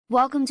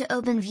Welcome to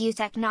OpenView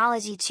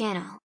Technology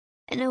Channel.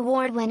 An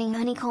award-winning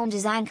honeycomb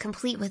design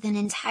complete with an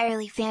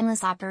entirely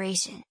fanless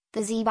operation,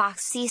 the ZBox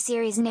C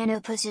Series Nano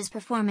pushes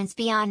performance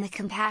beyond the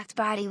compact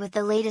body with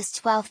the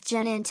latest 12th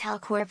Gen Intel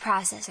Core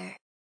processor.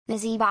 The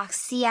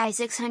ZBox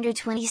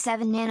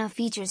CI627 Nano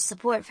features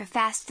support for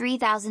fast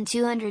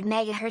 3200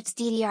 MHz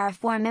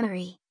DDR4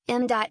 memory,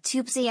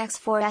 M.2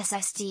 CX4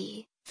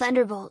 SSD,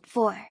 Thunderbolt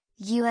 4,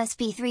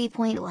 USB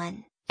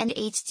 3.1, and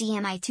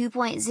HDMI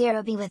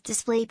 2.0B with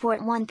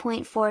DisplayPort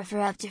 1.4 for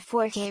up to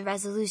 4K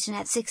resolution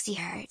at 60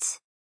 Hz.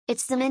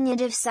 Its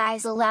diminutive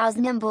size allows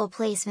nimble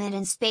placement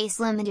in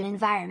space-limited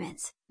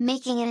environments,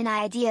 making it an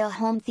ideal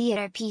home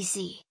theater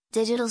PC,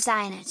 digital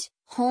signage,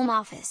 home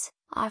office,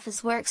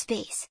 office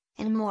workspace,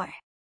 and more.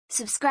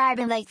 Subscribe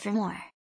and like for more.